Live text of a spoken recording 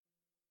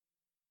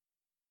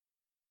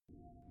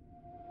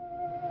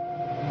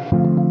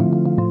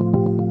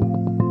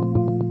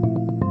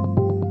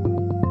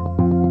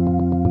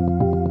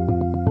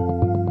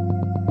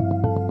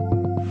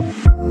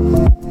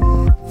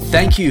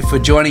Thank you for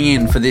joining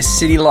in for this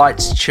City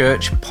Lights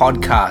Church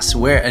podcast.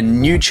 We're a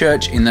new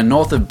church in the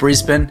north of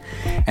Brisbane,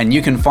 and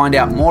you can find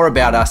out more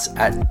about us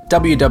at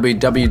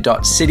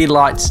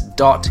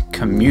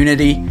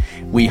www.citylights.community.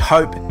 We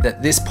hope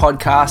that this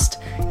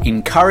podcast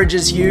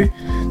encourages you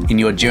in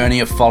your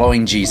journey of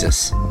following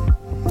Jesus.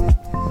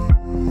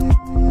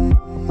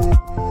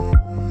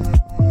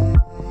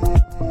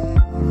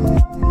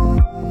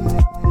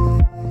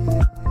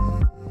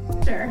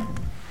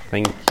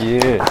 Thank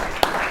you.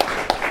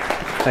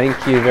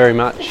 Thank you very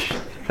much.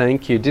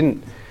 Thank you.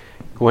 Didn't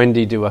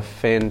Gwendy do a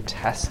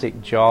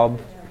fantastic job?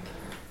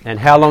 And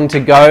how long to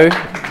go,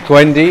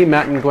 Gwendy,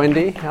 Matt and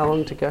Gwendy? How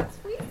long to go?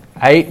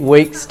 8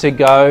 weeks to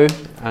go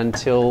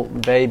until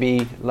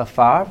baby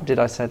Lafave. Did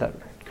I say that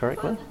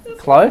correctly?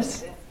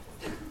 Close?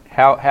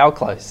 How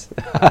close?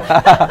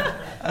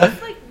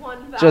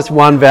 Just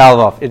one valve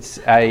off. It's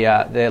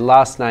their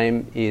last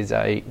name is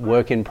a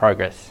work in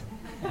progress.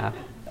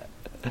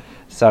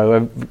 So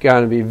we're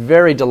going to be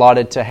very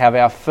delighted to have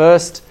our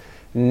first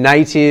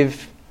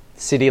native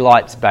City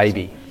Lights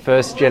baby,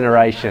 first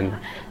generation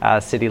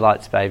City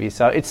Lights baby.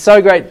 So it's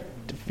so great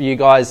for you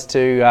guys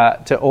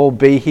to all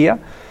be here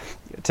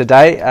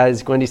today.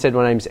 As Gwendy said,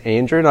 my name's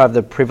Andrew, and I have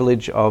the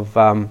privilege of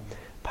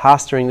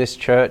pastoring this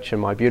church.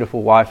 And my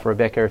beautiful wife,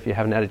 Rebecca, if you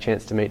haven't had a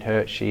chance to meet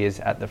her, she is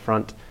at the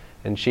front,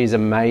 and she's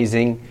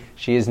amazing.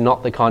 She is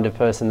not the kind of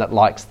person that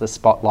likes the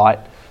spotlight,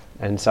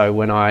 and so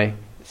when I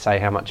say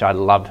how much I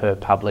love her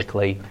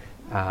publicly,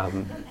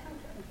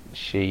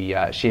 she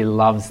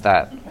loves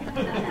that.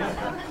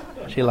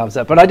 She loves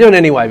that, but I do it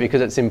anyway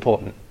because it's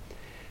important.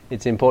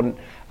 It's important.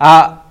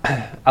 A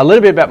little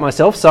bit about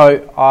myself.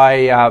 So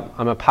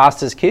I'm a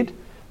pastor's kid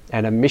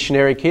and a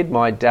missionary kid.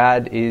 My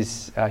dad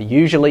is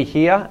usually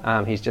here.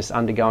 He's just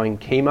undergoing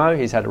chemo.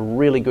 He's had a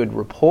really good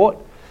report.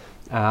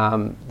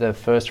 The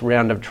first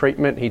round of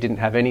treatment, he didn't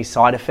have any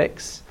side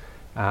effects.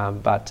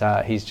 But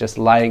he's just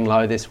laying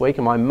low this week,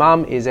 and my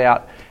mum is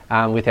out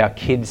with our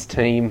kids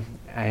team,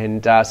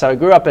 and so I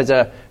grew up as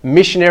a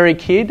missionary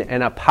kid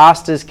and a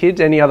pastor's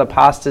kid. Any other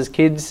pastor's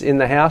kids in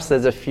the house?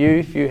 There's a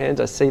few hands.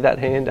 I see that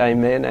hand.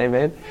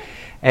 Amen.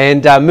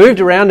 And moved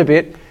around a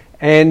bit,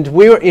 and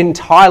we were in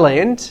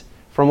Thailand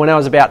from when I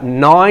was about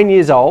 9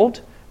 years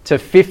old to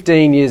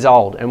 15 years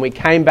old, and we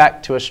came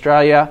back to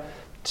Australia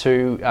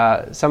to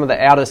some of the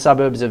outer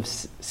suburbs of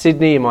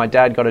Sydney, and my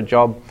dad got a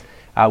job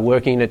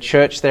working in a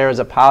church there as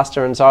a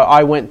pastor, and so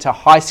I went to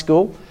high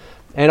school,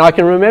 and I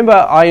can remember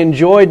I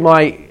enjoyed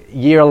my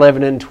year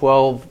 11 and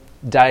 12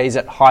 days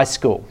at high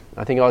school.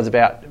 I think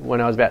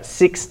when I was about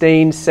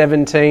 16,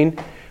 17.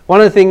 One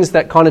of the things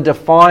that kind of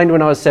defined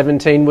when I was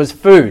 17 was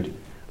food.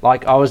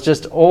 Like, I was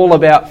just all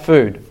about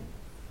food.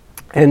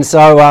 And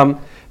so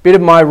bit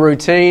of my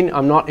routine,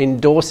 I'm not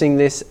endorsing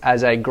this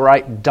as a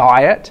great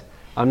diet.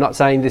 I'm not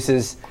saying this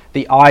is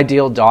the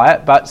ideal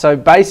diet, but so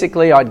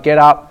basically I'd get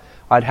up,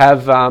 I'd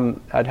have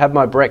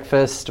my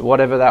breakfast,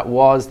 whatever that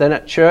was. Then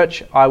at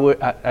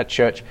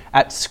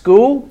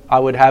school, I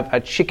would have a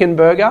chicken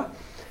burger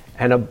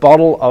and a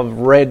bottle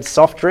of red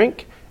soft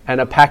drink and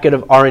a packet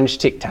of orange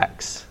Tic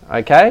Tacs.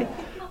 Okay,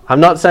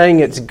 I'm not saying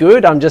it's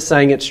good. I'm just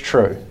saying it's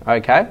true.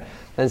 Okay,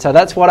 and so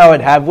that's what I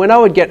would have. When I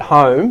would get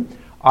home,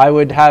 I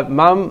would have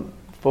Mum,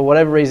 for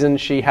whatever reason,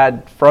 she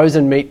had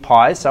frozen meat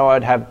pies, so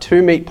I'd have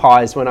 2 meat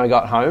pies when I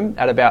got home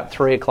at about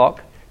 3 o'clock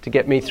to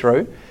get me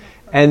through.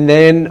 And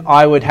then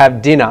I would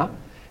have dinner.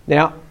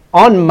 Now,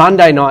 on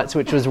Monday nights,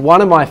 which was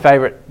one of my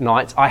favourite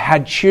nights, I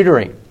had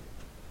tutoring.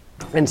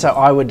 And so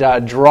I would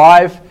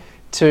drive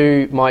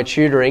to my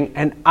tutoring,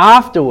 and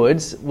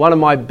afterwards, one of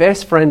my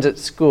best friends at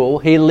school,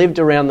 he lived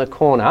around the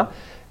corner,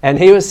 and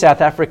he was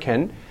South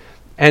African,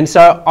 and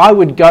so I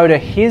would go to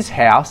his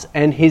house,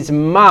 and his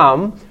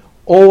mum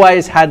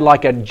always had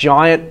like a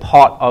giant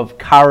pot of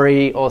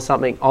curry or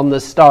something on the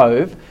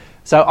stove.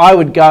 So I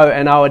would go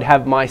and I would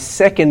have my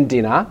second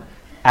dinner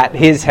at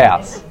his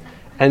house.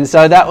 And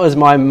so that was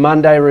my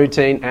Monday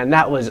routine, and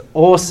that was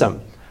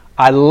awesome.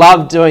 I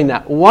loved doing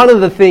that. One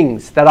of the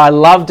things that I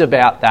loved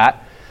about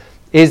that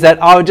is that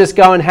I would just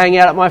go and hang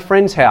out at my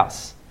friend's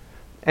house.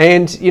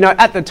 And, you know,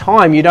 at the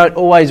time, you don't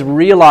always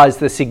realize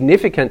the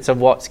significance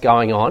of what's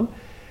going on.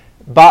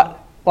 But,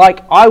 like,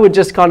 I would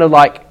just kind of,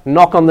 like,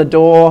 knock on the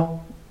door.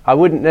 I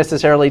wouldn't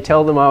necessarily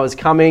tell them I was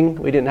coming.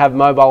 We didn't have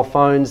mobile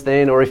phones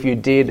then, or if you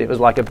did, it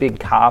was like a big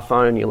car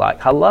phone. You're like,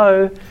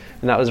 hello,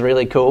 and that was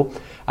really cool.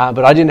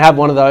 But I didn't have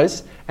one of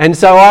those. And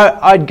so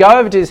I'd go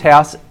over to his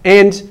house,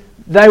 and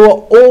they were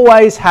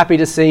always happy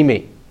to see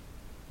me.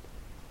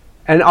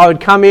 And I would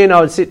come in,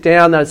 I would sit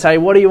down, they would say,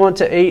 what do you want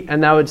to eat?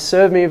 And they would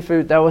serve me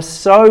food. They were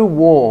so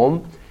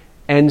warm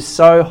and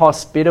so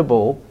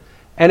hospitable.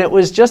 And it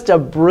was just a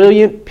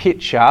brilliant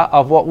picture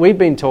of what we've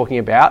been talking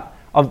about,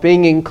 of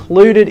being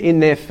included in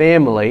their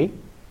family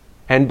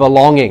and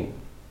belonging.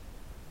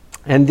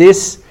 And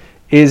this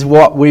is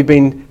what we've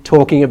been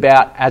talking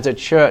about as a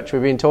church.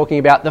 We've been talking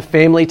about the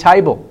family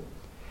table.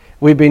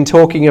 We've been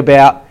talking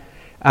about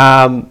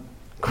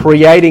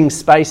creating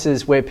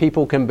spaces where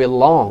people can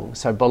belong.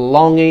 So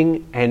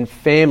belonging and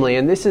family.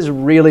 And this is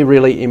really,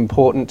 really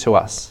important to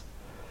us.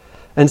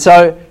 And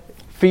so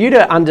for you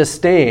to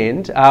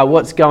understand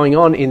what's going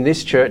on in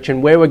this church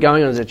and where we're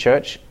going as a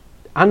church,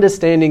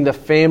 understanding the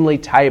family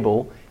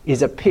table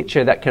is a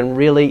picture that can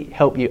really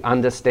help you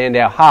understand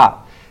our heart.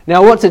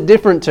 Now, what's it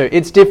different to?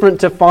 It's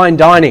different to fine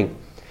dining.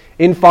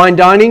 In fine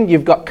dining,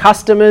 you've got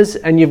customers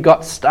and you've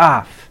got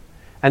staff.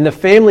 And the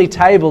family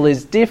table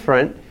is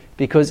different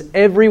because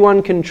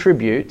everyone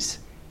contributes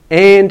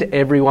and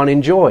everyone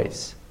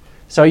enjoys.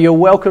 So you're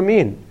welcome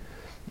in.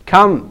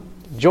 Come,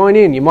 join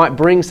in. You might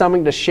bring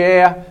something to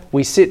share.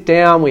 We sit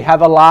down, we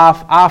have a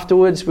laugh.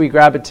 Afterwards, we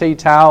grab a tea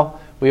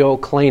towel, we all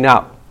clean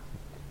up.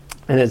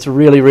 And it's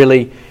really,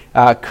 really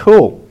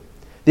cool.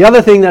 The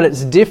other thing that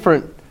it's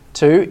different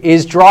to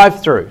is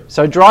drive-through.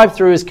 So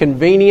drive-through is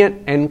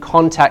convenient and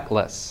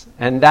contactless,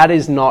 and that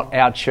is not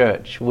our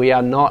church. We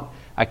are not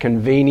a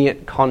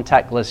convenient,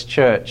 contactless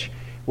church.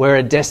 We're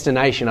a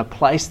destination, a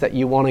place that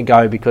you want to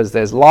go because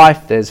there's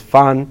life, there's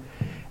fun,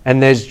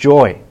 and there's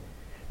joy.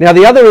 Now,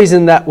 the other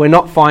reason that we're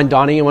not fine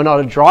dining and we're not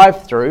a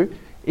drive-through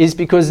is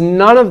because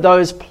none of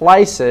those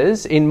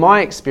places, in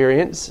my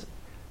experience,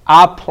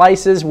 are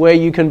places where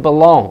you can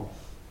belong.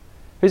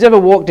 Who's ever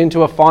walked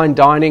into a fine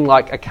dining?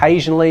 Like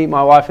occasionally,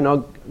 my wife and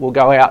I will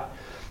go out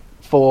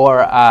for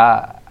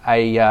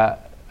a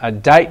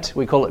date.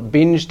 We call it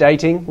binge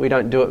dating. We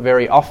don't do it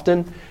very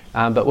often,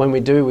 but when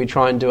we do, we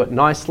try and do it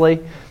nicely.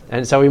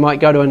 And so we might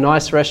go to a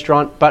nice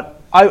restaurant.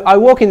 But I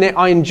walk in there,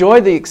 I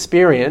enjoy the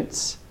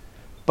experience,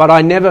 but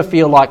I never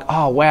feel like,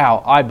 oh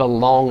wow, I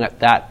belong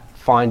at that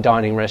fine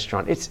dining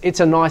restaurant. It's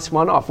a nice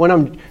one-off. When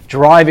I'm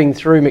driving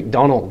through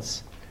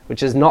McDonald's,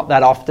 which is not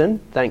that often,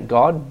 thank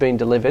God, been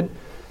delivered.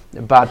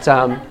 But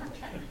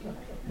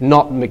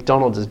not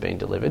McDonald's has been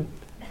delivered.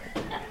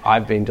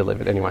 I've been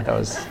delivered. Anyway, that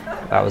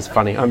was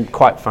funny. I'm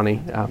quite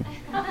funny.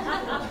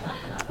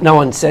 No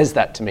one says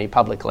that to me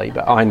publicly,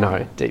 but I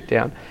know deep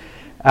down.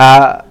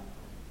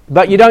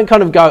 But you don't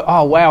kind of go,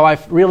 oh wow, I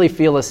really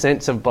feel a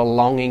sense of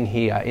belonging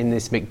here in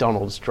this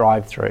McDonald's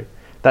drive-through.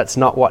 That's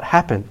not what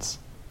happens.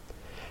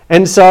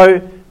 And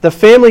so the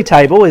family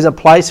table is a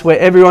place where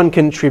everyone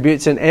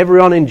contributes and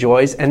everyone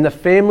enjoys, and the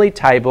family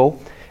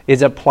table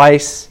is a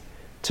place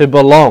to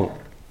belong.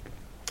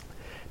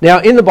 Now,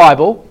 in the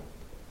Bible,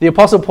 the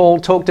Apostle Paul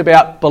talked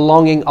about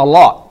belonging a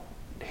lot.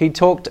 He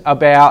talked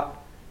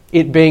about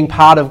it being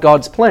part of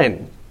God's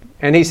plan.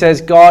 And he says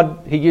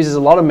he uses a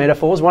lot of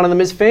metaphors. One of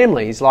them is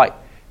family. He's like,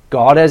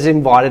 God has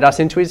invited us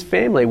into his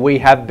family. We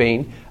have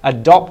been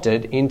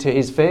adopted into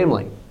his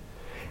family.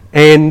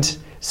 And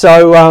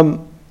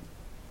so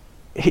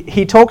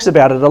he talks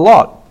about it a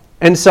lot.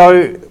 And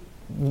so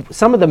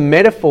some of the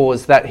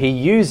metaphors that he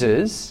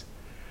uses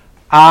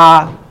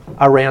are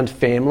around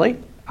family,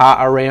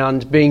 are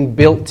around being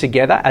built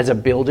together as a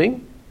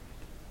building.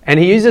 And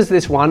he uses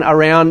this one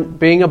around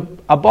being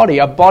a body,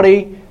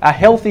 a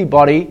healthy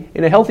body.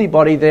 In a healthy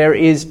body, there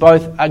is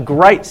both a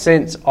great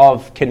sense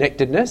of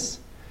connectedness.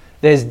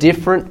 There's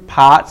different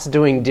parts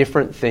doing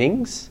different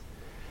things.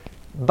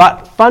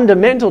 But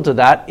fundamental to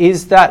that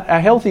is that in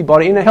a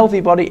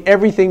healthy body,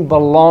 everything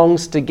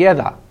belongs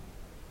together.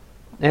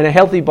 And a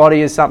healthy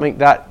body is something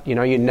that, you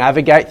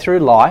navigate through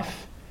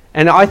life.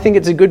 And I think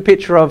it's a good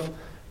picture of,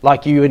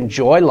 like, you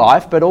enjoy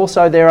life, but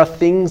also there are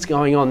things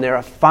going on, there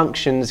are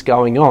functions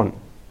going on.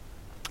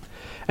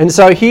 And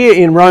so here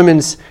in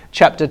Romans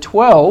chapter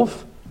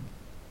 12,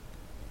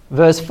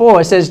 verse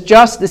 4, it says,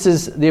 this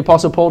is the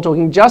Apostle Paul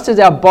talking, just as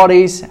our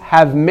bodies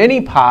have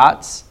many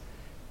parts,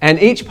 and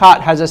each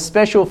part has a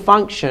special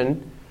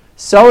function,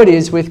 so it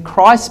is with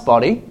Christ's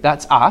body,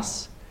 that's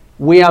us.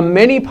 We are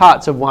many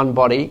parts of one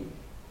body,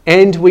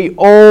 and we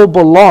all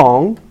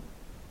belong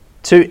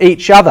to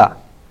each other.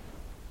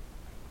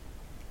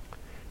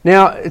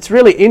 Now, it's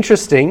really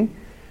interesting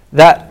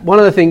that one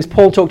of the things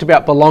Paul talked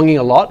about belonging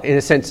a lot in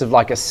a sense of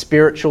like a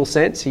spiritual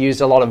sense. He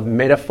used a lot of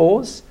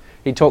metaphors.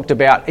 He talked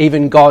about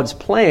even God's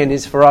plan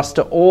is for us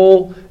to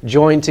all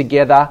join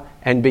together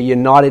and be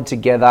united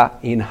together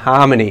in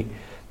harmony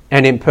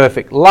and in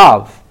perfect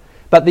love.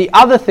 But the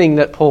other thing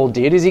that Paul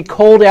did is he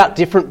called out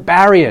different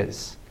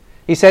barriers.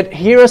 He said,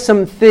 here are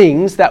some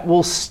things that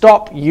will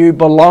stop you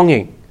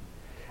belonging.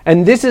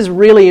 And this is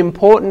really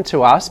important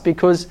to us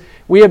because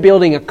we are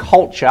building a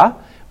culture.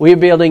 We are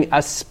building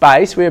a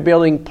space, we are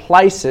building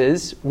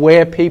places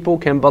where people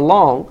can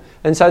belong.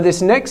 And so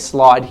this next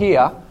slide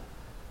here,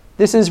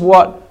 this is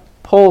what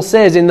Paul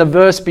says in the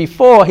verse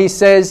before. He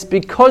says,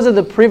 because of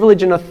the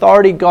privilege and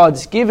authority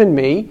God's given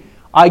me,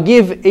 I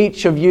give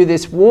each of you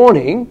this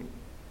warning.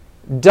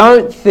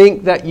 Don't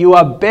think that you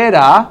are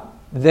better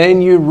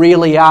than you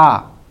really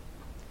are.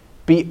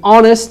 Be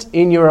honest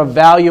in your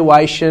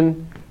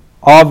evaluation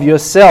of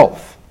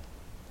yourself.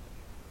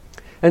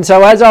 And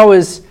so as I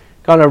was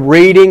kind of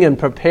reading and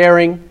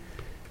preparing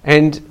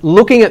and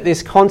looking at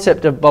this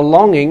concept of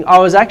belonging, I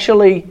was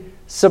actually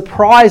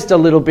surprised a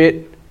little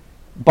bit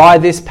by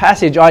this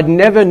passage. I'd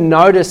never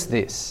noticed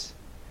this.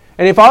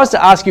 And if I was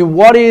to ask you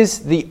what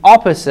is the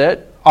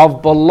opposite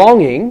of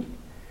belonging,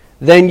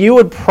 then you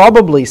would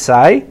probably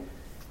say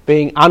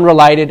being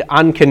unrelated,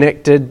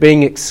 unconnected,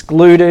 being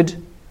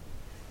excluded,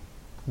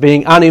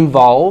 being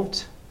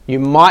uninvolved. You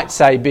might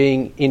say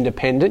being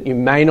independent. You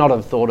may not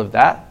have thought of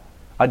that.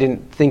 I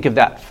didn't think of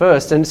that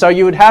first. And so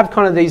you would have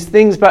kind of these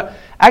things, but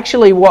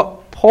actually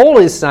what Paul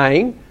is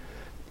saying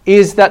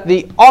is that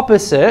the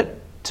opposite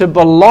to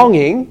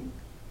belonging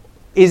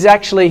is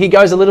actually, he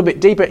goes a little bit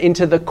deeper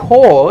into the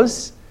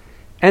cause,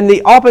 and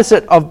the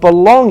opposite of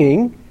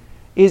belonging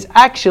is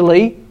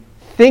actually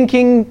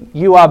thinking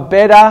you are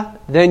better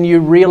than you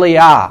really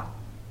are.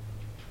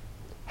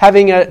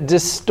 Having a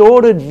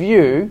distorted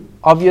view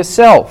of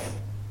yourself.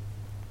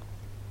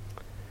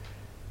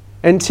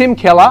 And Tim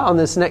Keller, on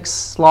this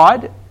next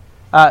slide,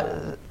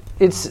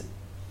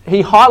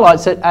 he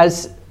highlights it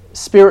as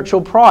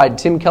spiritual pride.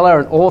 Tim Keller,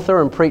 an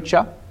author and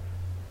preacher,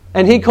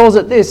 and he calls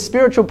it this: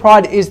 spiritual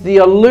pride is the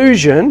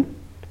illusion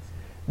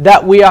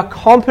that we are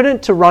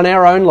competent to run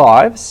our own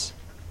lives,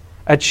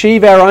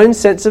 achieve our own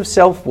sense of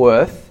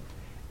self-worth,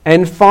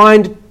 and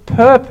find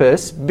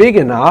purpose big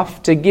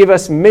enough to give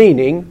us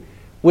meaning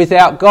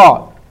without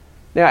God.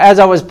 Now, as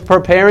I was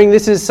preparing,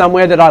 this is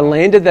somewhere that I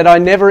landed that I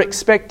never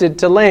expected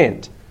to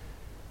land.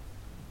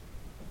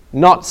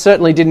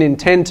 Certainly didn't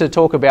intend to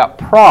talk about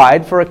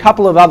pride for a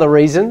couple of other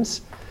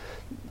reasons.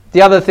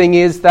 The other thing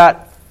is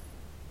that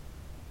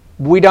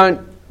we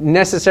don't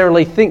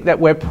necessarily think that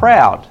we're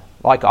proud.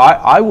 Like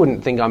I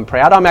wouldn't think I'm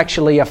proud. I'm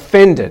actually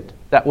offended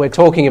that we're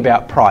talking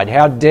about pride.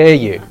 How dare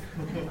you?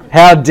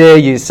 How dare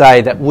you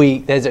say that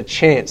there's a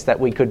chance that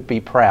we could be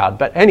proud?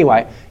 But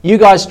anyway, you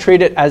guys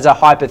treat it as a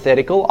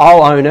hypothetical.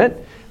 I'll own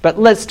it. But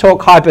let's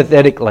talk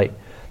hypothetically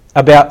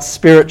about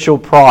spiritual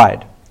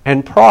pride.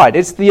 And pride,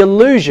 it's the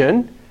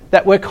illusion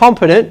that we're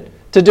competent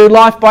to do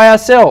life by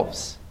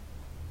ourselves.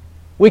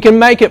 We can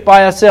make it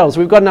by ourselves.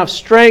 We've got enough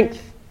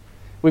strength,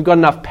 we've got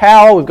enough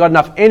power, we've got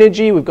enough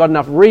energy, we've got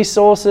enough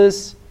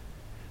resources.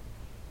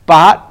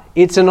 But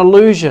it's an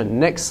illusion.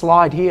 Next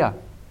slide here.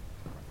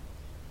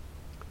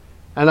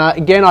 And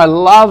again, I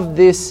love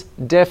this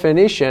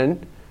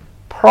definition.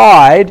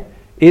 Pride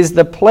is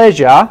the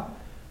pleasure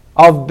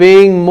of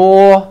being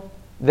more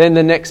than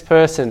the next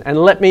person. And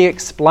let me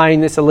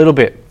explain this a little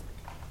bit.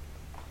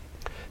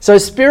 So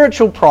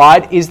spiritual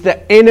pride is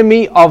the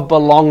enemy of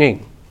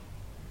belonging.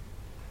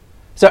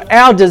 So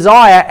our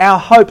desire, our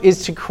hope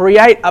is to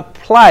create a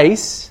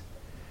place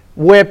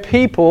where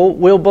people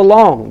will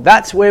belong.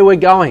 That's where we're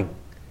going.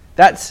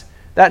 That's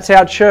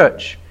our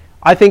church.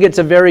 I think it's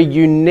a very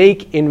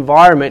unique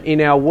environment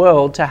in our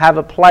world to have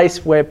a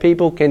place where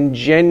people can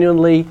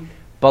genuinely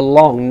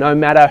belong, no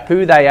matter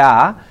who they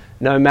are,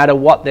 no matter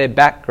what their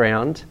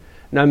background,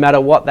 no matter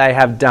what they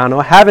have done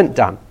or haven't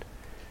done.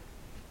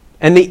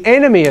 And the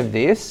enemy of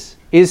this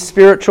is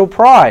spiritual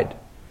pride.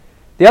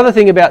 The other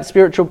thing about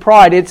spiritual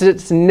pride is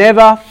it's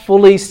never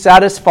fully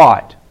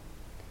satisfied.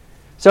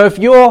 So if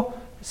your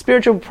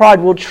spiritual pride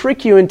will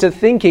trick you into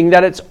thinking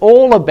that it's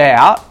all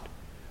about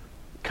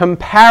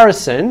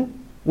comparison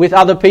with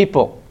other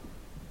people.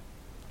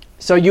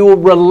 So you will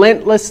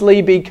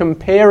relentlessly be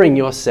comparing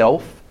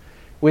yourself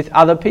with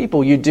other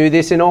people. You do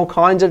this in all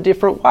kinds of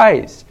different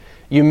ways.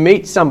 You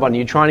meet somebody,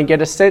 you're trying to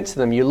get a sense of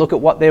them. You look at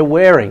what they're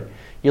wearing.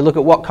 You look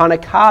at what kind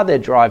of car they're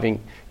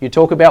driving. You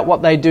talk about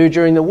what they do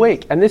during the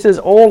week. And this is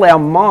all our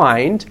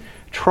mind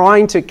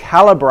trying to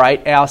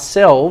calibrate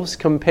ourselves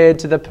compared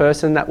to the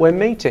person that we're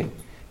meeting.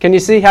 Can you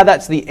see how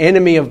that's the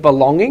enemy of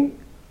belonging?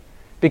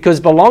 Because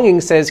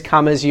belonging says,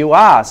 come as you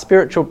are.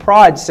 Spiritual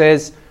pride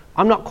says,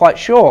 I'm not quite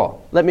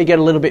sure. Let me get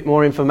a little bit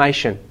more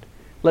information.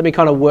 Let me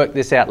kind of work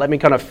this out. Let me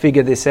kind of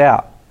figure this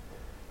out.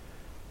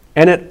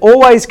 And it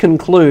always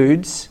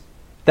concludes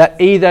that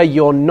either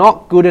you're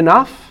not good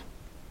enough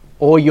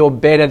or you're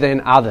better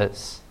than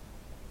others.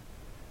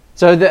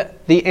 So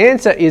the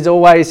answer is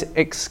always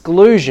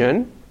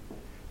exclusion,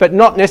 but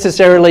not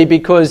necessarily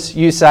because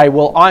you say,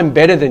 well, I'm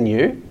better than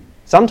you.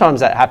 Sometimes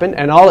that happens,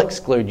 and I'll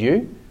exclude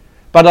you.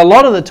 But a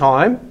lot of the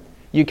time,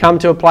 you come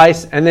to a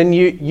place and then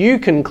you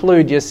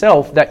conclude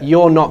yourself that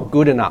you're not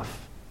good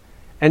enough.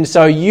 And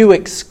so you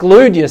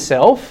exclude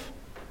yourself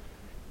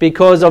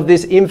because of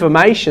this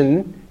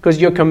information, because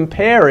you're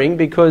comparing,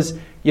 because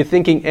you're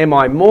thinking, am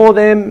I more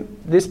than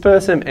this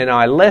person? Am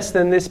I less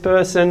than this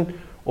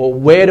person? Or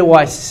where do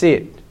I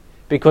sit?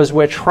 Because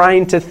we're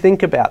trained to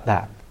think about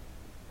that.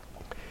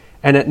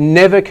 And it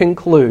never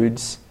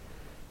concludes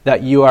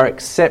that you are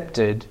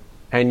accepted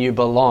and you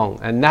belong.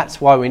 And that's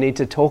why we need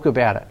to talk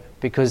about it.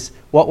 Because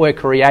what we're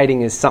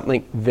creating is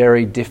something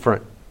very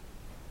different.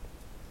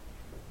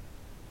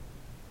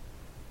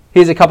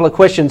 Here's a couple of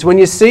questions. When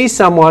you see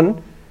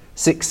someone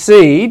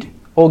succeed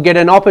or get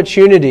an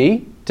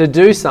opportunity to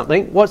do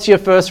something, what's your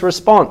first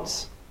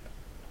response?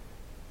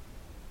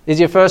 Is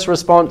your first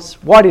response,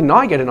 why didn't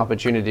I get an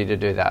opportunity to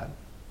do that?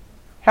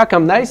 How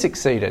come they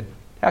succeeded?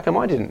 How come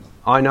I didn't?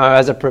 I know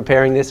as I'm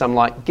preparing this, I'm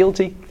like,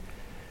 guilty.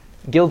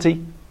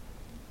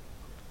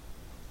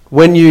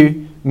 When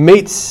you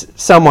meet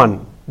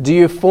someone, do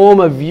you form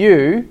a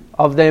view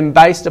of them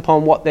based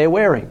upon what they're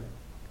wearing?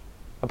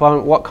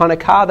 Upon what kind of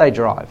car they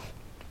drive?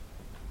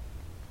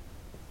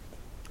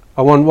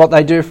 Upon what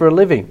they do for a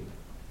living?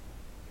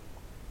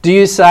 Do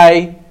you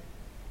say,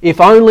 if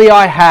only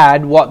I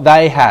had what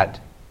they had?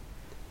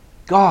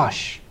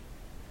 Gosh,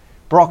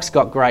 Brock's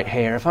got great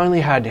hair. If only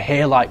I had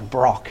hair like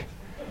Brock,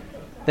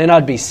 then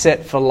I'd be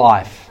set for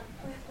life.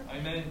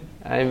 Amen.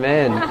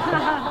 Amen.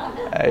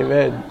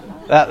 Amen.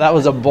 That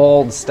was a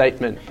bold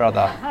statement,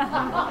 brother.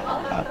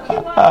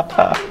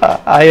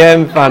 I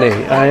am funny.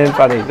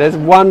 There's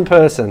one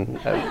person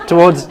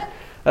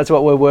that's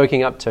what we're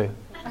working up to.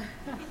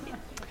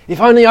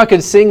 If only I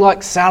could sing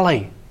like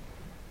Sally.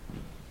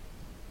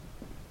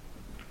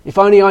 If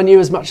only I knew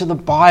as much of the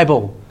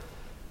Bible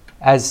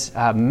as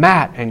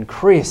Matt and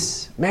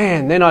Chris.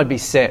 Man, then I'd be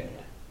set.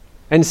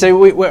 And so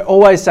we're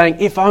always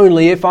saying, if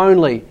only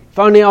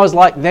I was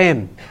like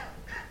them.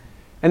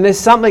 And there's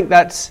something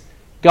that's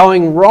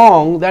going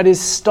wrong that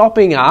is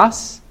stopping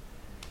us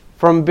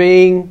from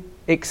being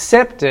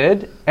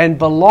accepted and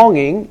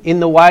belonging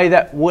in the way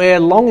that we're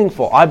longing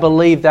for. I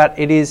believe that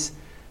it is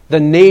the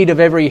need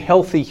of every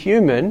healthy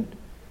human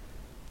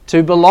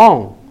to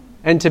belong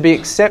and to be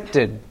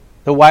accepted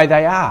the way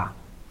they are.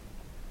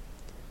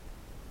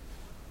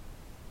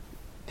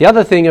 The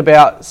other thing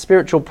about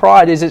spiritual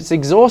pride is it's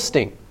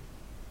exhausting.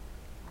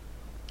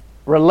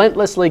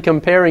 Relentlessly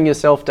comparing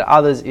yourself to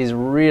others is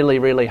really,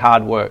 really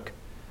hard work.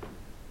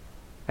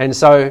 And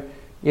so,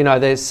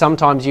 there's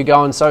sometimes you go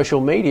on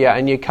social media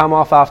and you come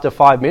off after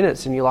 5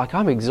 minutes and you're like,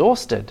 I'm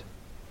exhausted.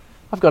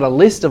 I've got a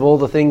list of all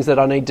the things that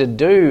I need to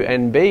do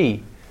and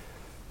be.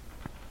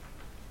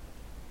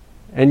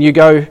 And you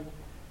go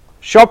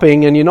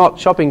shopping and you're not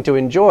shopping to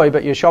enjoy,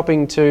 but you're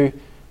shopping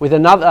with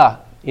another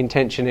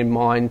intention in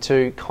mind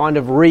to kind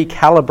of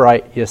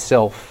recalibrate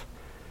yourself.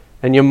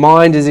 And your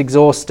mind is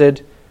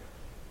exhausted.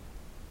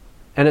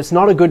 And it's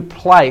not a good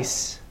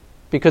place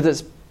because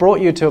it's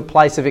brought you to a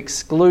place of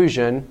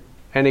exclusion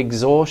and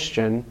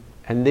exhaustion,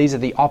 and these are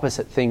the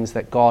opposite things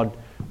that God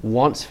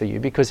wants for you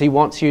because He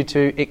wants you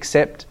to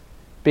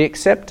be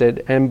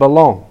accepted and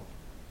belong.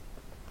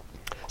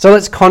 So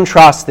let's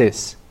contrast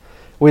this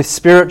with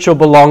spiritual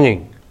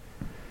belonging,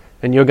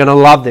 and you're going to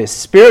love this.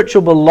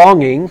 Spiritual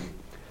belonging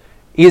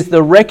is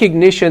the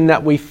recognition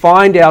that we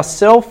find our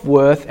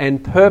self-worth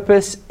and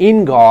purpose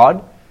in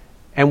God,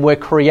 and we're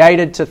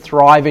created to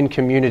thrive in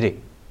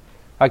community.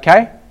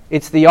 Okay?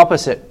 It's the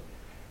opposite.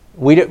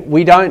 We're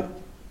not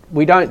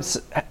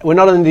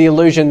in the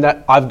illusion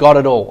that I've got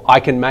it all, I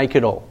can make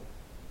it all.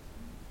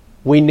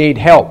 We need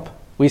help.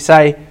 We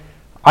say,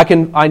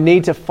 I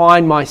need to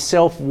find my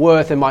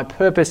self-worth and my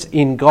purpose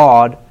in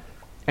God,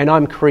 and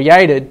I'm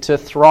created to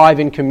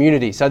thrive in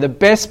community. So the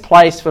best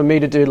place for me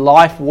to do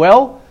life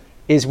well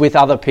is with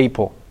other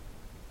people.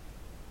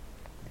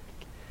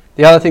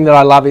 The other thing that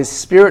I love is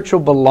spiritual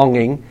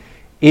belonging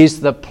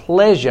is the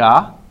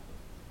pleasure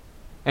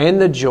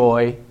and the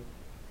joy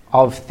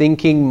of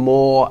thinking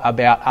more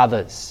about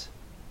others.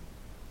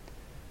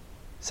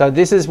 So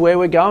this is where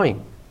we're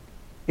going.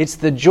 It's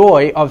the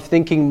joy of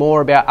thinking more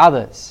about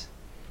others.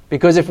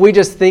 Because if we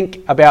just think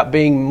about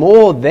being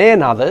more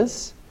than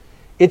others,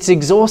 it's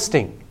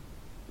exhausting.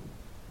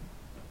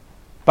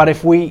 But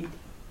if we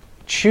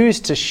choose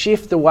to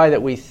shift the way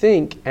that we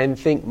think and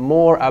think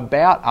more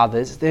about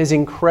others, there's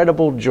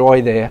incredible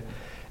joy there.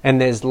 And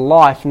there's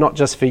life, not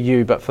just for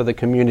you, but for the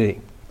community.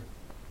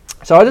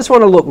 So I just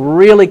want to look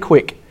really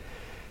quick.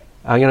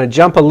 I'm going to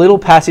jump a little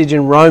passage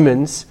in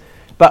Romans,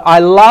 but I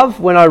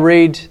love when I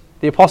read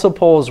the Apostle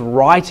Paul's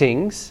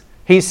writings.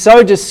 He's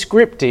so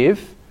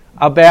descriptive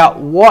about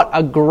what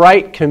a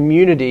great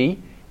community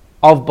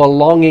of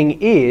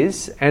belonging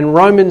is. And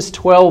Romans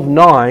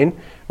 12:9,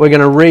 we're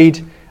going to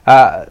read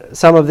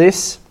some of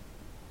this,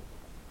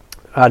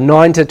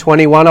 9 to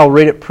 21. I'll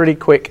read it pretty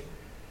quick.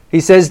 He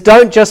says,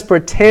 don't just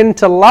pretend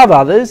to love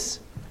others,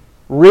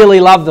 really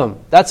love them.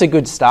 That's a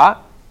good start.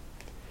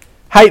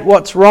 Hate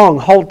what's wrong,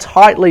 hold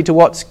tightly to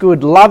what's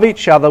good, love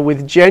each other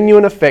with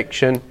genuine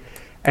affection,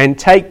 and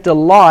take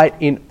delight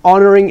in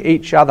honouring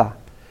each other.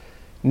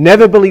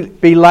 Never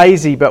be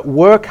lazy, but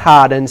work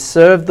hard and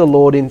serve the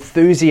Lord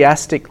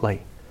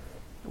enthusiastically.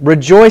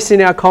 Rejoice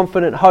in our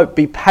confident hope,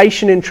 be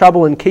patient in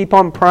trouble, and keep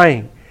on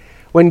praying.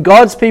 When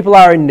God's people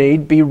are in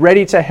need, be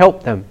ready to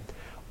help them.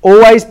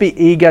 Always be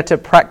eager to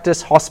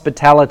practice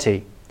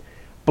hospitality.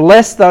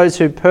 Bless those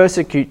who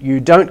persecute you,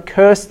 don't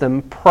curse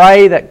them,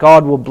 pray that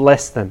God will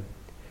bless them.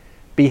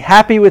 Be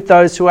happy with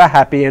those who are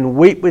happy and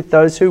weep with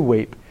those who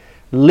weep.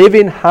 Live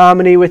in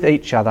harmony with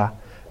each other.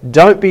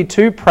 Don't be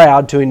too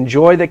proud to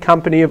enjoy the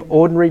company of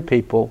ordinary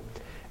people,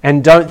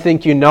 and don't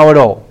think you know it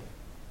all.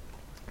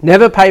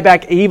 Never pay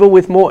back evil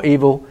with more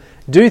evil.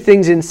 Do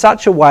things in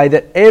such a way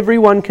that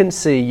everyone can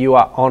see you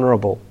are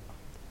honourable.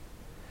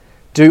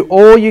 Do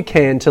all you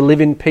can to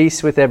live in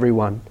peace with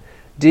everyone.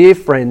 Dear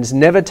friends,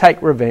 never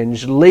take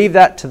revenge. Leave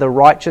that to the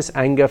righteous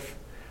anger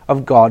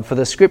of God. For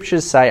the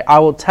scriptures say, I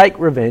will take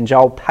revenge. I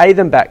will pay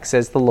them back,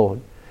 says the Lord.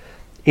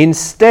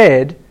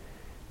 Instead,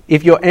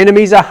 if your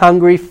enemies are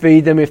hungry,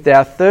 feed them. If they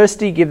are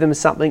thirsty, give them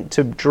something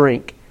to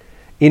drink.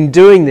 In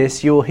doing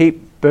this, you will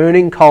heap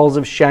burning coals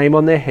of shame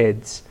on their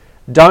heads.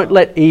 Don't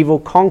let evil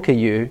conquer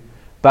you,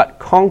 but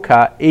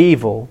conquer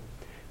evil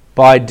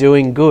by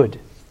doing good.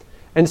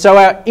 And so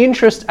our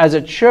interest as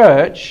a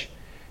church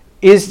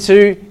is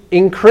to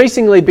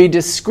increasingly be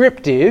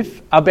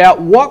descriptive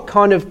about what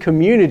kind of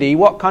community,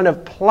 what kind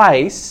of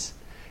place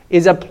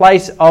is a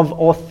place of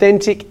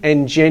authentic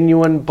and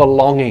genuine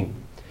belonging.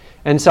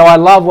 And so I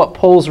love what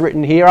Paul's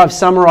written here. I've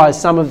summarised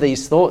some of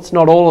these thoughts,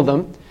 not all of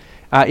them,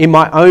 in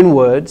my own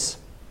words.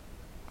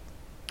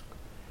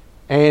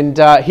 And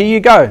here you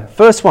go.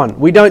 First one,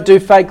 we don't do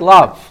fake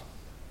love.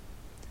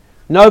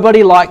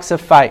 Nobody likes a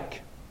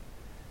fake.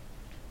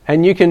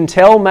 And you can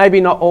tell,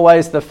 maybe not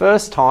always the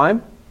first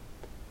time,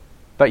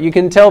 but you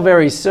can tell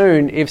very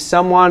soon if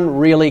someone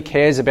really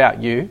cares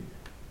about you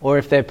or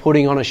if they're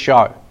putting on a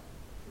show.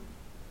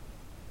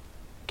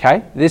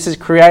 Okay, this is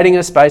creating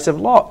a space of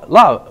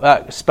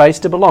love, space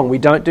to belong. We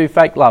don't do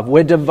fake love.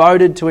 We're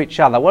devoted to each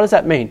other. What does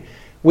that mean?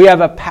 We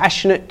have a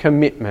passionate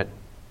commitment.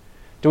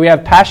 Do we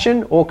have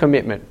passion or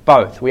commitment?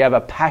 Both. We have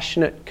a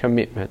passionate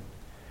commitment.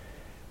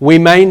 We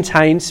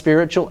maintain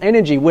spiritual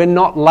energy. We're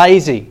not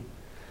lazy.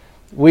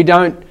 We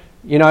don't,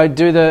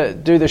 do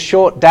the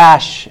short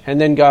dash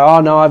and then go, oh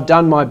no, I've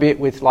done my bit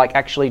with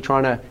actually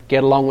trying to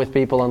get along with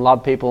people and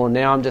love people, and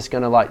now I'm just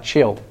going to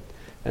chill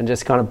and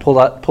just kind of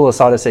pull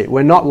aside a seat.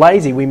 We're not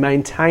lazy. We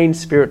maintain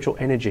spiritual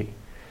energy.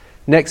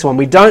 Next one,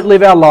 we don't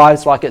live our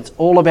lives like it's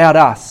all about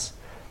us.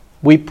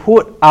 We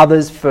put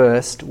others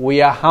first.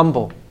 We are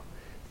humble.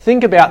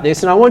 Think about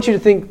this, and I want you to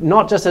think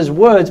not just as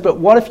words, but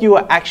what if you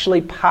were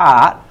actually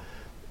part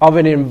of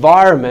an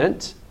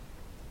environment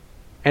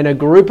and a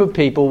group of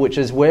people, which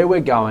is where we're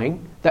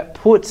going, that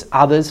puts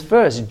others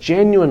first,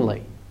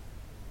 genuinely.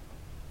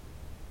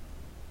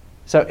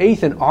 So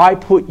Ethan, I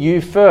put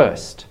you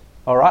first.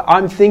 All right,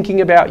 I'm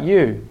thinking about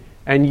you,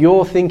 and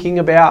you're thinking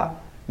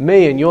about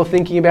me, and you're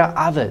thinking about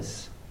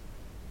others.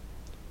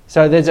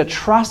 So there's a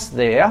trust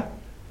there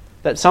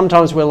that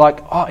sometimes we're like,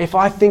 oh, if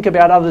I think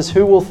about others,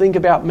 who will think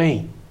about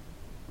me?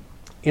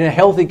 In a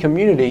healthy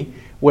community,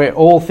 we're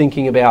all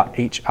thinking about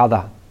each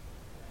other.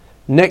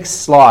 Next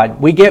slide.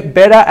 We get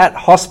better at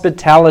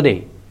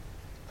hospitality.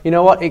 You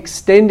know what?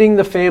 Extending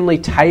the family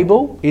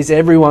table is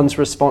everyone's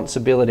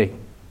responsibility.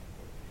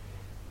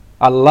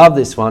 I love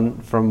this one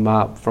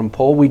from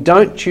Paul. We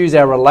don't choose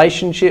our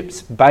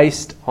relationships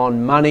based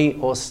on money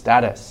or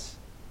status.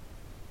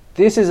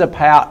 This is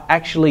about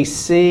actually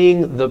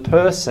seeing the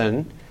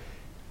person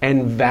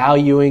and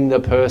valuing the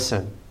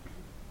person.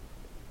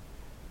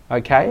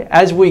 Okay?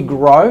 As we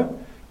grow,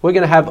 we're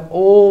going to have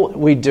all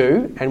we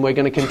do, and we're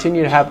going to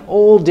continue to have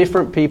all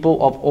different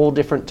people of all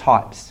different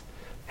types.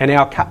 And in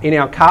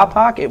our car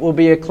park, it will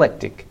be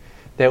eclectic.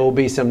 There will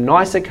be some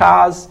nicer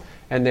cars,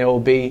 and there will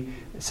be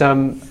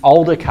some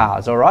older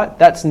cars, all right?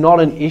 That's not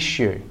an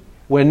issue.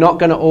 We're not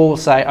going to all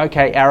say,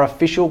 okay, our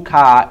official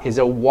car is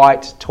a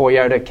white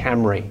Toyota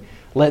Camry.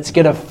 Let's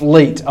get a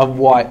fleet of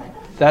white.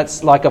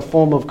 That's like a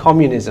form of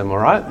communism, all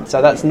right?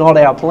 So that's not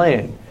our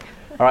plan.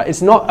 All right?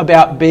 It's not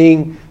about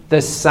being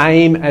the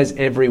same as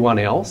everyone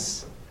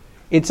else.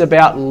 It's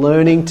about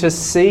learning to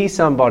see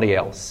somebody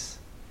else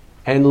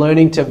and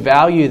learning to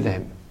value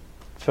them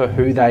for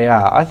who they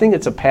are. I think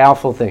it's a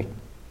powerful thing.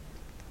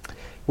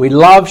 We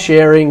love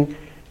sharing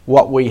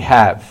what we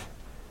have.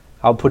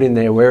 I'll put in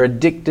there, we're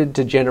addicted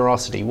to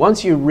generosity.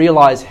 Once you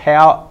realise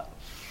how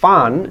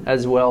fun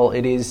as well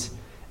it is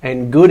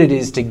and good it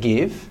is to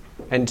give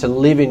and to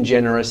live in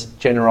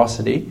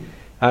generosity,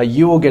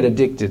 you will get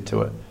addicted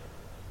to it.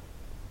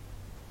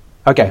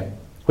 Okay,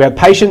 we have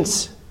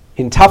patience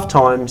in tough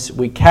times.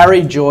 We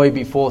carry joy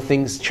before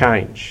things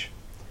change.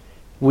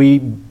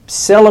 We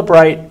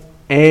celebrate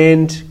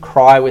and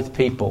cry with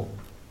people.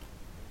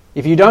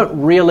 If you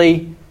don't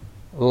really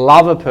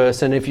love a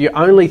person, if you're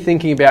only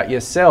thinking about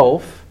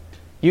yourself,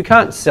 you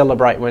can't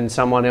celebrate when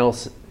someone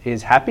else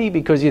is happy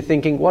because you're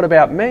thinking, what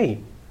about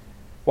me?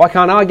 Why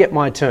can't I get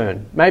my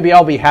turn? Maybe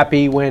I'll be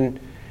happy when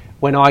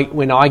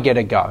I get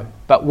a go.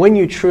 But when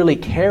you truly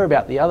care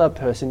about the other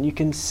person, you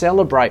can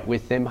celebrate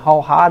with them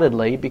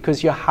wholeheartedly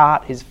because your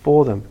heart is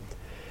for them.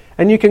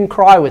 And you can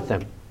cry with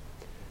them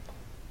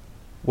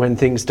when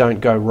things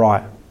don't go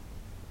right.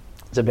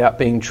 It's about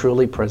being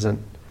truly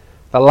present.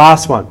 The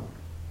last one.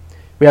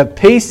 We have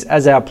peace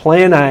as our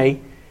plan A.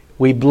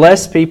 We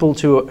bless people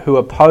who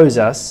oppose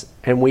us,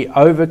 and we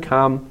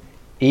overcome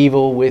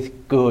evil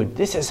with good.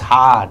 This is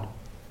hard.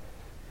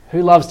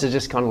 Who loves to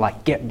just kind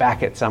of get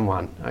back at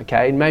someone,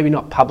 okay? Maybe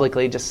not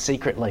publicly, just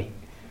secretly.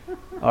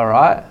 All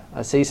right?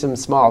 I see some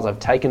smiles. I've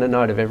taken a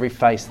note of every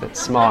face that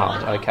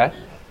smiled, okay?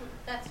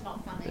 That's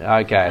not funny.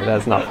 Okay,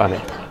 that's not funny.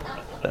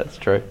 That's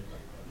true.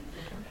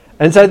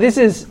 And so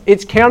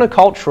it's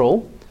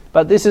countercultural,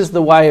 but this is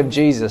the way of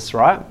Jesus,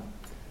 right?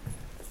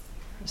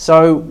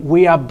 So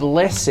we are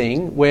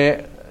blessing,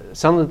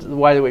 some of the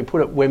way that we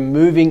put it, we're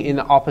moving in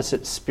the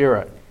opposite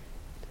spirit.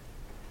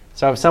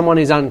 So if someone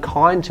is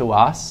unkind to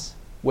us,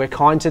 we're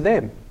kind to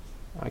them.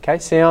 Okay,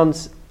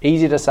 sounds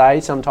easy to say,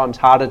 sometimes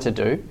harder to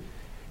do,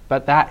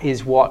 but that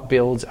is what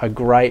builds a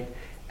great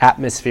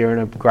atmosphere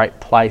and a great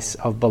place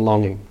of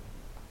belonging.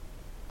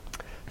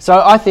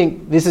 So I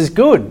think this is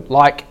good.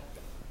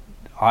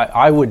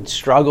 I would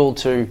struggle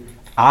to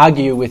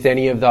argue with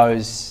any of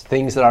those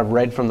things that I've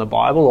read from the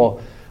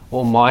Bible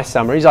or my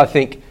summaries. I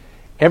think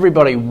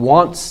Everybody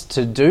wants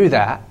to do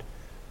that.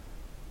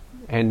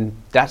 And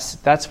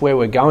that's where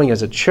we're going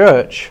as a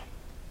church.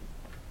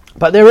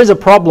 But there is a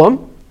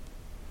problem.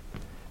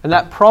 And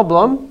that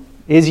problem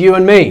is you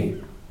and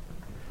me.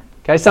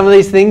 Okay, some of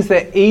these things,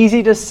 they're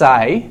easy to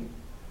say,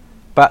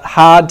 but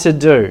hard to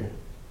do.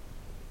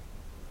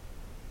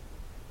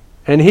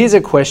 And here's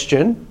a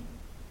question.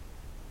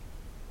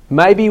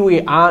 Maybe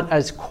we aren't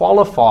as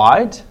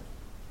qualified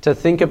to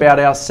think about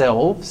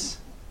ourselves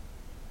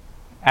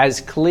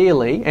as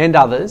clearly, and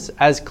others,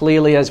 as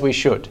clearly as we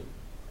should.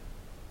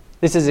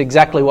 This is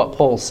exactly what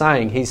Paul's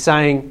saying. He's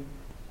saying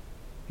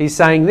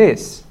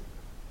this.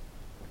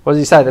 What does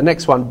he say? The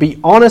next one, be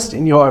honest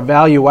in your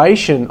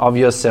evaluation of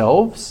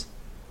yourselves.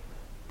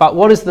 But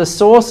what is the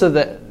source of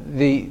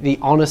the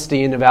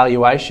honesty in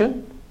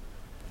evaluation?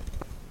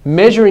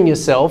 Measuring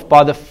yourself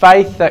by the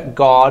faith that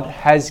God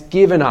has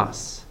given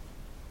us.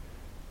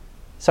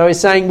 So he's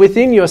saying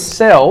within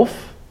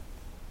yourself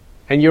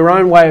and your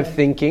own way of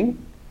thinking,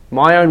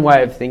 my own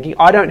way of thinking,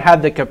 I don't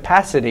have the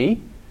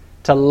capacity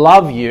to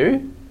love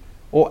you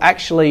or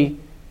actually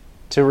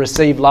to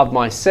receive love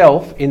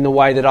myself in the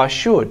way that I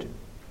should.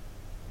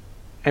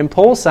 And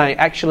Paul's saying,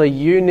 actually,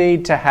 you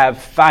need to have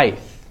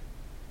faith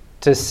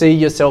to see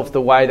yourself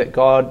the way that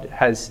God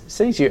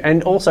sees you,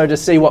 and also to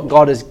see what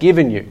God has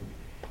given you.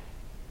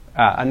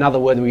 Another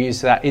word we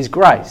use for that is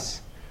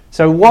grace.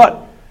 So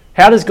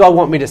how does God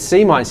want me to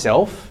see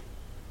myself,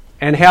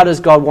 and how does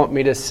God want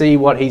me to see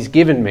what He's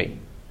given me?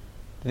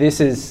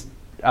 This is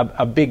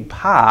a big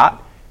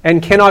part.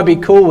 And can I be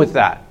cool with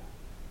that?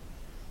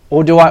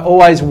 Or do I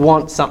always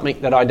want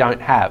something that I don't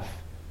have?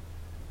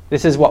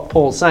 This is what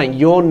Paul's saying.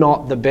 You're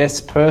not the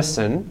best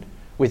person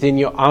within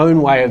your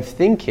own way of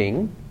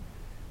thinking.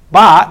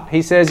 But,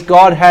 he says,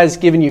 God has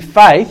given you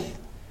faith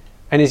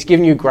and He's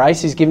given you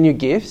grace, He's given you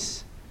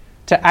gifts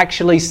to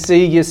actually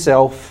see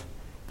yourself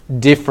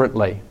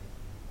differently.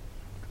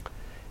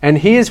 And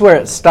here's where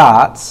it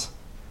starts.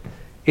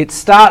 It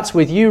starts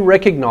with you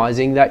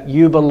recognizing that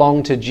you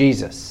belong to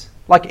Jesus.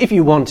 Like, if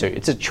you want to,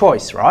 it's a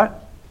choice, right?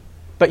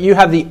 But you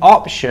have the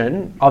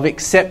option of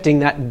accepting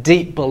that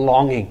deep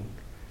belonging.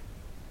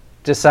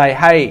 To say,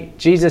 hey,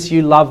 Jesus,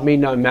 you love me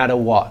no matter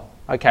what.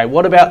 Okay,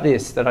 what about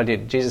this that I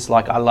did? Jesus,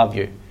 I love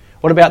you.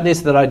 What about this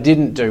that I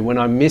didn't do when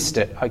I missed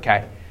it?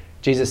 Okay,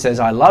 Jesus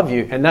says, I love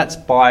you. And that's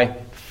by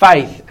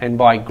faith and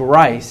by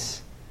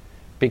grace,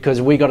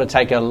 because we got to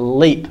take a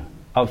leap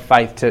of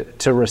faith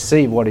to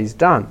receive what He's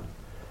done.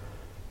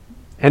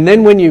 And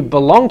then when you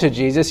belong to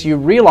Jesus, you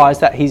realize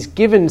that He's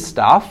given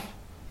stuff,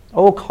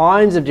 all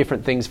kinds of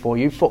different things for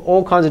you, for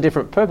all kinds of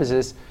different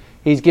purposes.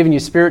 He's given you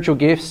spiritual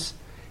gifts.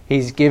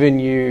 He's given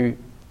you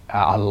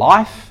a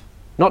life,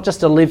 not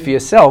just to live for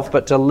yourself,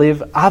 but to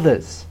live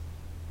others.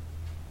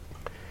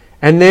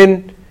 And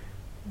then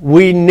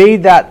we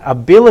need that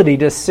ability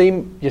to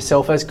see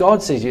yourself as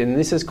God sees you, and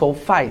this is called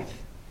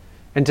faith.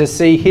 And to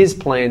see His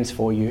plans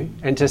for you,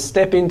 and to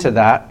step into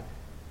that,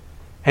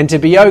 and to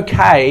be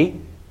okay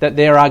that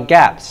there are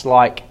gaps,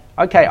 like,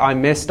 okay, I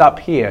messed up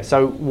here.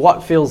 So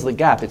what fills the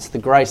gap? It's the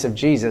grace of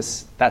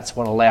Jesus. That's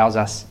what allows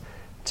us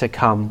to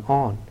come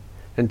on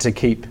and to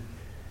keep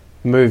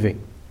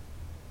moving.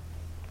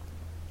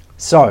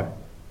 So,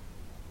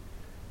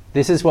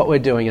 this is what we're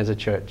doing as a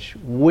church.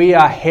 We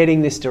are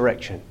heading this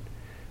direction.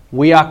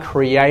 We are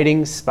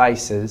creating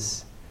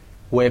spaces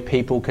where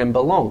people can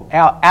belong.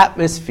 Our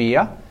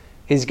atmosphere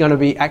is going to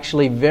be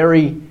actually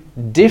very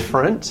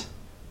different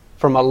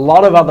from a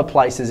lot of other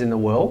places in the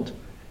world,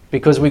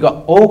 because we've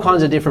got all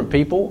kinds of different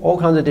people, all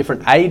kinds of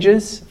different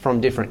ages,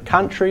 from different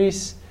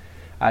countries,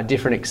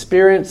 different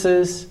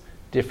experiences,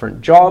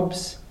 different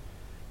jobs.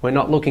 We're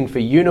not looking for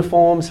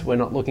uniforms. We're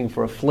not looking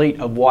for a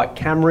fleet of white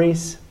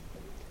Camrys,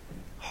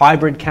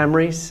 hybrid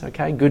Camrys,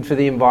 okay, good for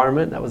the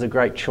environment. That was a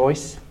great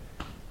choice.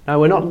 No,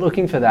 we're not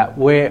looking for that.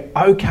 We're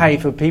okay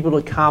for people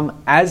to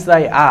come as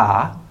they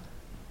are,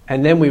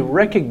 and then we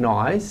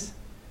recognise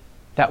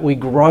that we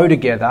grow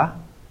together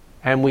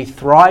and we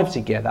thrive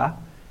together,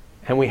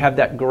 and we have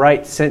that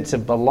great sense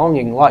of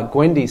belonging. Like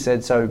Gwendy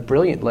said so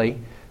brilliantly,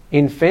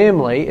 in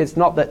family, it's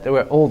not that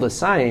we're all the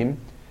same,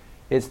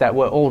 it's that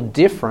we're all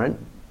different,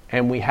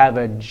 and we have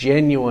a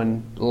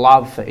genuine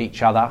love for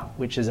each other,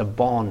 which is a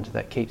bond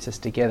that keeps us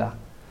together.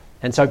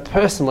 And so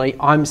personally,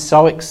 I'm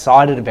so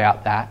excited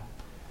about that.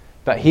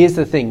 But here's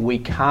the thing, we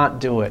can't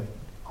do it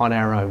on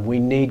our own. We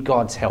need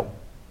God's help.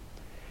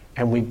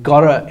 And we've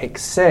got to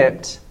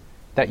accept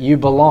that you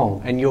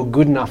belong and you're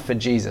good enough for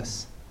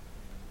Jesus.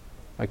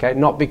 Okay,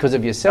 not because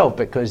of yourself,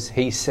 because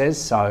He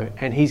says so.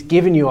 And He's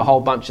given you a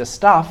whole bunch of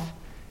stuff,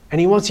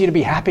 and He wants you to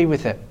be happy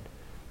with it.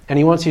 And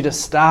He wants you to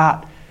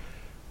start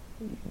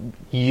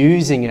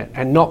using it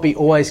and not be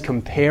always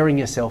comparing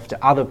yourself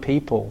to other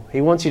people. He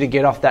wants you to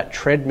get off that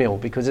treadmill,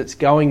 because it's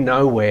going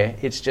nowhere.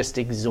 It's just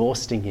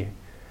exhausting you.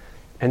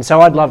 And so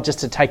I'd love just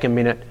to take a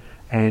minute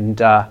and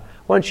why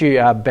don't you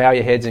bow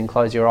your heads and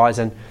close your eyes,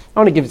 and I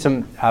want to give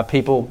some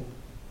people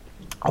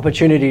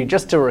opportunity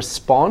just to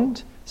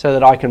respond so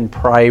that I can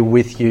pray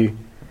with you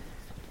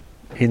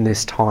in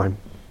this time.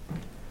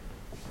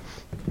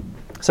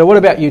 So what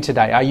about you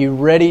today? Are you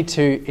ready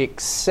to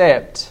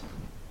accept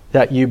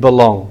that you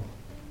belong?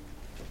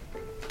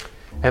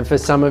 And for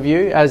some of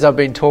you, as I've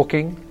been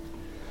talking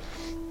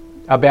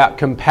about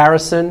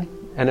comparison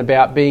and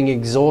about being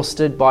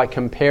exhausted by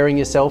comparing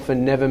yourself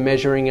and never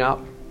measuring up,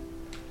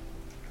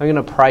 I'm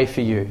going to pray for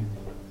you.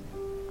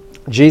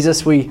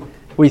 Jesus, we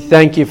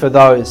thank you for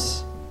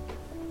those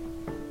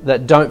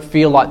that don't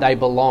feel like they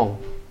belong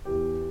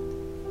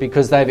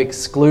because they've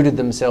excluded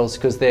themselves,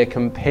 because they're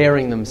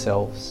comparing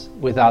themselves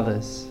with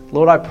others.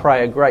 Lord, I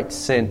pray a great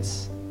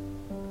sense.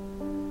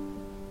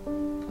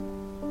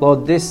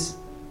 Lord, this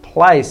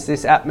place,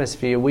 this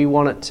atmosphere, we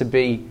want it to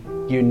be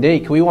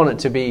unique. We want it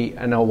to be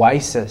an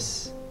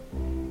oasis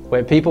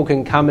where people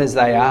can come as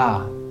they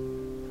are.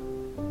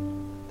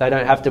 They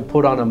don't have to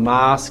put on a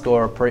mask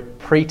or a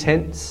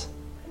pretense,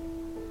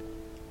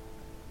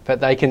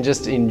 but they can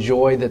just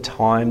enjoy the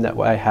time that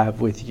they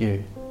have with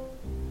you.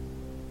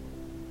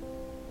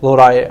 Lord,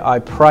 I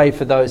pray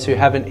for those who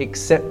haven't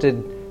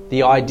accepted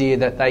the idea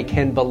that they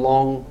can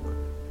belong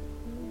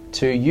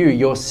to you,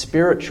 your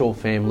spiritual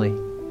family,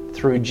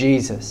 through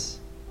Jesus.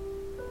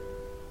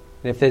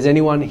 And if there's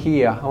anyone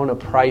here, I want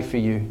to pray for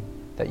you,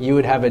 that you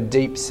would have a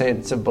deep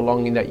sense of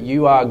belonging, that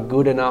you are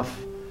good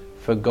enough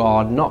for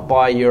God, not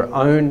by your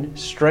own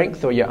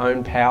strength or your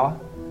own power,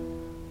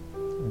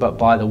 but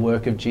by the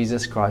work of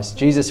Jesus Christ.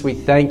 Jesus, we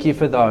thank you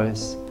for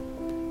those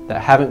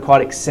that haven't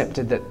quite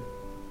accepted that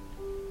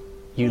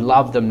you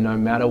love them no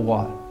matter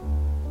what.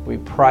 We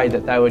pray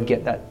that they would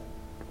get that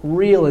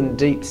real and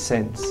deep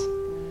sense.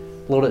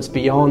 Lord, it's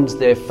beyond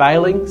their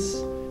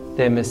failings,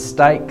 their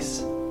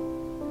mistakes.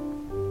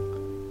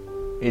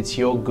 It's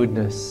your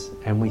goodness,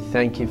 and we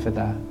thank you for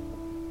that.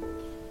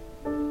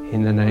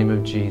 In the name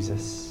of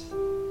Jesus.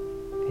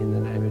 In the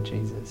name of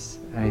Jesus.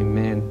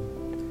 Amen.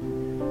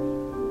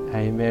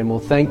 Amen. Well,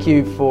 thank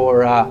you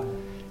for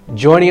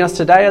joining us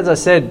today. As I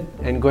said,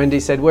 and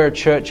Gwendy said, we're a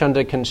church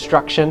under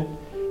construction.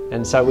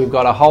 And so we've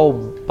got a whole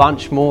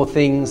bunch more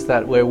things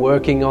that we're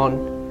working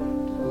on.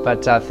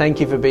 But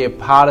thank you for being a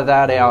part of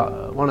that.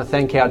 I want to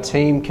thank our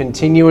team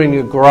continuing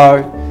to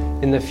grow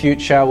in the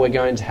future. We're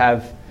going to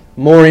have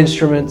more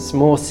instruments,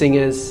 more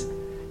singers,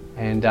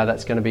 and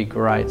that's going to be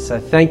great. So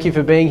thank you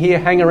for being here.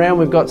 Hang around.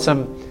 We've got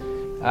some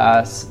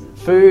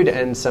food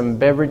and some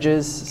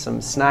beverages,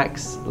 some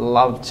snacks.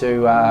 Love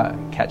to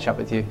catch up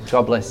with you.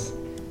 God bless.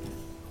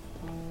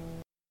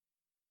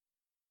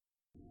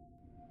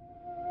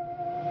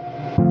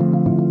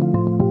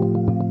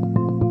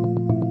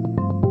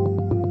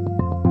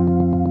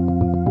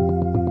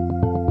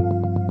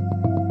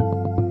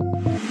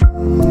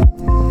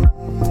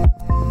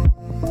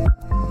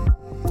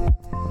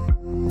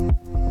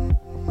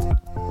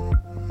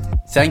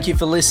 Thank you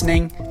for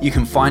listening. You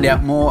can find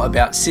out more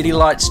about City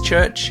Lights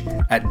Church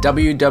at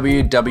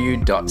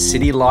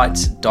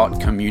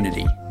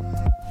www.citylights.community.